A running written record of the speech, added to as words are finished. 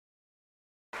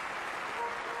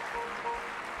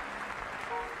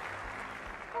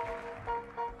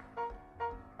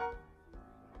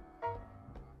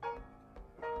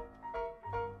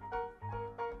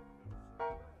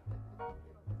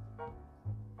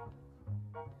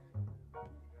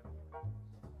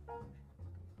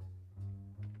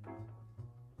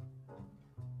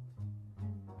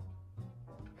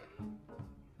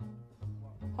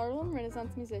Harlem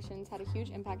Renaissance musicians had a huge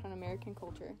impact on American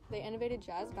culture. They innovated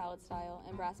jazz ballad style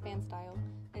and brass band style,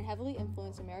 and heavily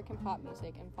influenced American pop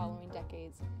music in following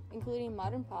decades, including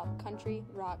modern pop, country,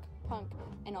 rock, punk,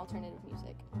 and alternative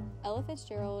music. Ella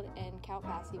Fitzgerald and Count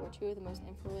Basie were two of the most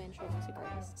influential music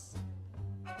artists.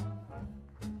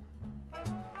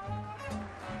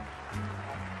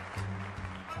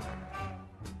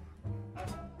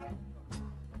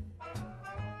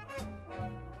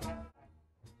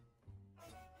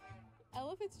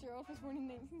 Ella Fitzgerald was born in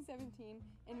 1917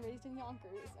 and raised in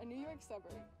Yonkers, a New York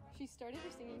suburb. She started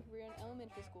her singing career in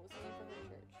elementary school singing for her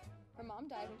church. Her mom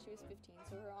died when she was 15,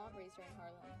 so her aunt raised her in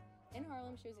Harlem. In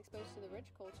Harlem, she was exposed to the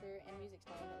rich culture and music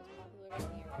style that was popular in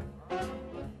the area.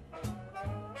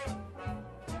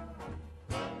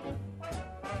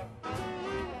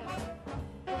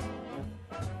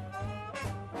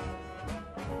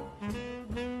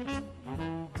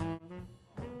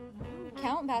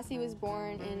 Count Basie was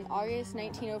born in August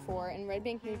 1904 in Red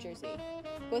Bank, New Jersey.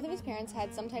 Both of his parents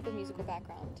had some type of musical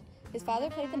background. His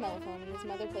father played the mellophone and his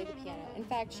mother played the piano. In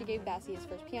fact, she gave Basie his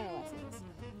first piano lessons.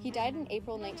 He died in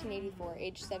April 1984,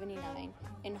 aged 79,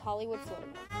 in Hollywood, Florida.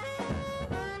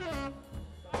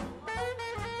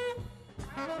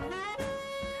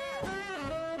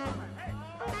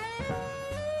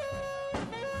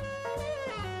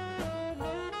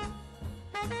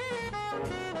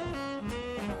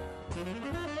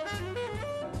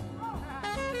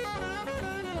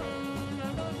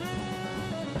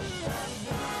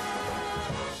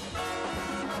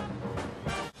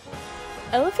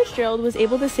 Ella Fitzgerald was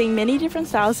able to sing many different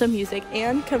styles of music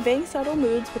and conveying subtle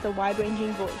moods with a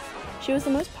wide-ranging voice. She was the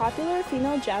most popular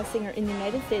female jazz singer in the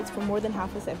United States for more than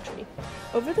half a century.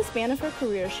 Over the span of her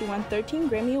career, she won 13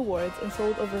 Grammy Awards and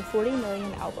sold over 40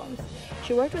 million albums.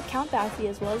 She worked with Count Basie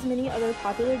as well as many other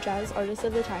popular jazz artists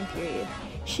of the time period.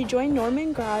 She joined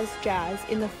Norman Gras Jazz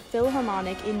in the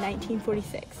Philharmonic in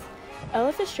 1946.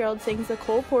 Ella Fitzgerald sings the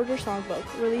Cole Porter Songbook,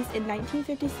 released in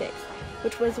 1956,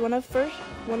 which was one of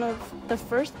the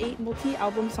first 8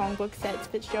 multi-album songbook sets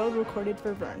Fitzgerald recorded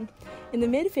for Verne. In the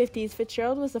mid-50s,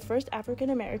 Fitzgerald was the first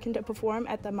African-American to perform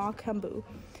at the Macambu.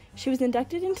 She was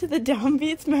inducted into the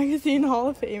Downbeats Magazine Hall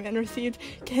of Fame and received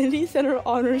Kennedy Center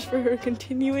honors for her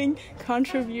continuing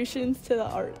contributions to the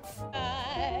arts.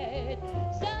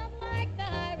 Some like the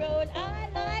high road, I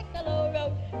like the low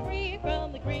road, free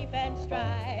from the grief and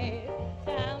strife.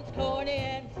 Sounds corny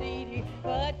and seedy,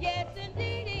 but yes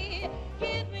indeedy,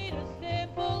 give me the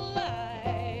simple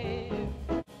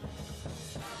life.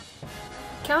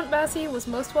 Count Basie was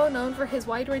most well known for his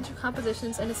wide range of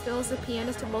compositions and his skill as a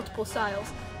pianist in multiple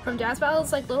styles, from jazz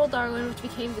ballads like Little Darlin', which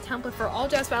became the template for all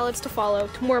jazz ballads to follow,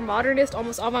 to more modernist,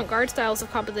 almost avant-garde styles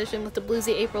of composition with the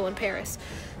bluesy April in Paris.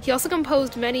 He also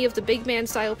composed many of the big band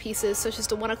style pieces, such as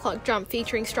the 1 O'Clock Jump,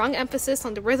 featuring strong emphasis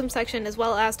on the rhythm section as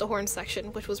well as the horn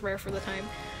section, which was rare for the time.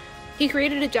 He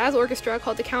created a jazz orchestra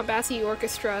called the Count Basie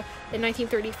Orchestra in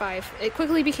 1935. It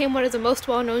quickly became one of the most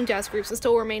well-known jazz groups and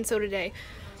still remains so today.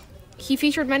 He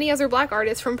featured many other black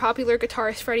artists, from popular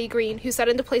guitarist Freddie Green, who set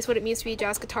into place what it means to be a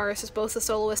jazz guitarist as both a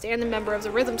soloist and a member of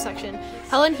the rhythm section,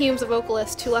 Helen Humes, a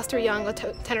vocalist, to Lester Young, a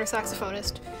tenor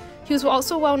saxophonist. He was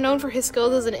also well known for his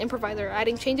skills as an improviser,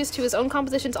 adding changes to his own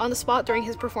compositions on the spot during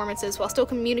his performances, while still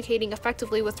communicating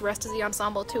effectively with the rest of the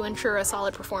ensemble to ensure a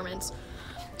solid performance.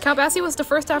 Count Basie was the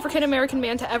first African-American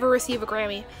man to ever receive a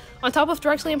Grammy. On top of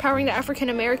directly empowering the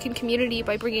African-American community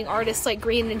by bringing artists like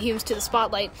Green and Humes to the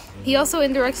spotlight, he also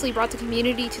indirectly brought the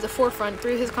community to the forefront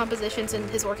through his compositions and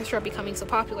his orchestra becoming so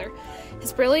popular.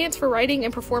 His brilliance for writing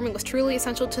and performing was truly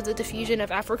essential to the diffusion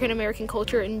of African-American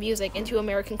culture and music into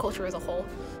American culture as a whole.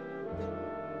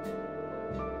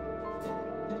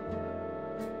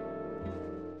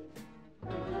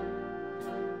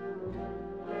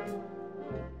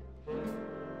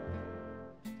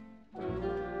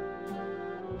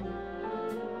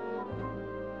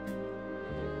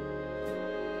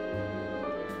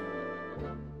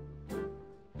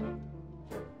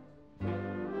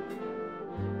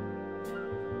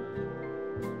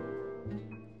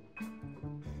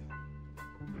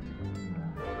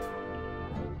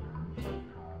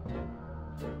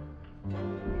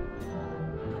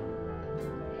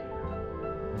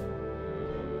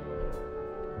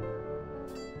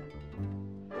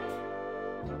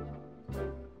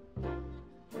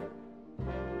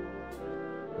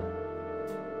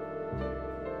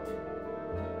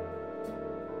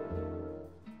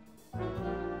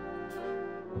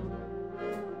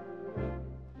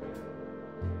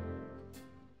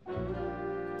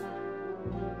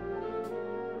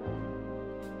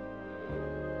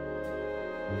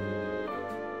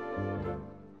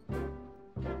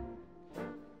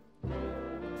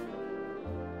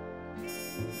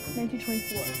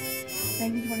 1924,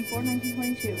 1924,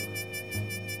 1922,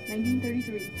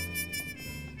 1933,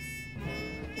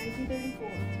 1934,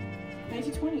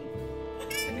 1920.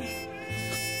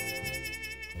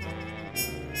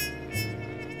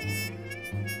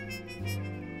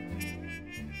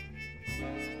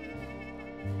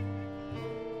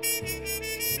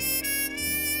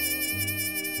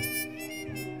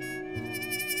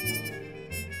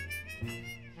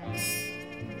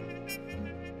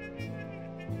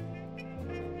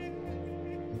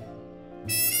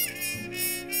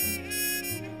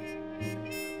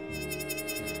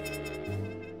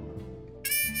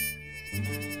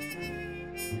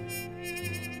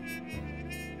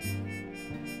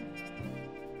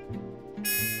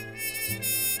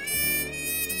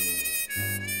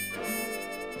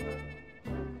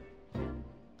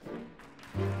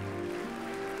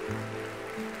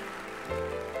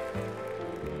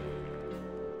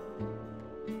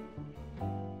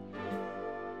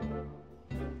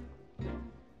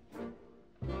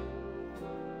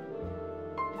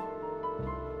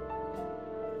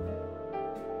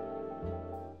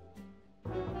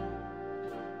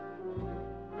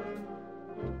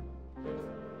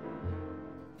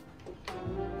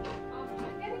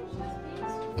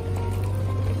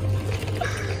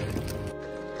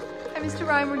 Mr.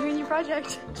 Ryan, we're doing your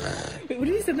project. Wait, what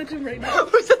did you send that to him right now?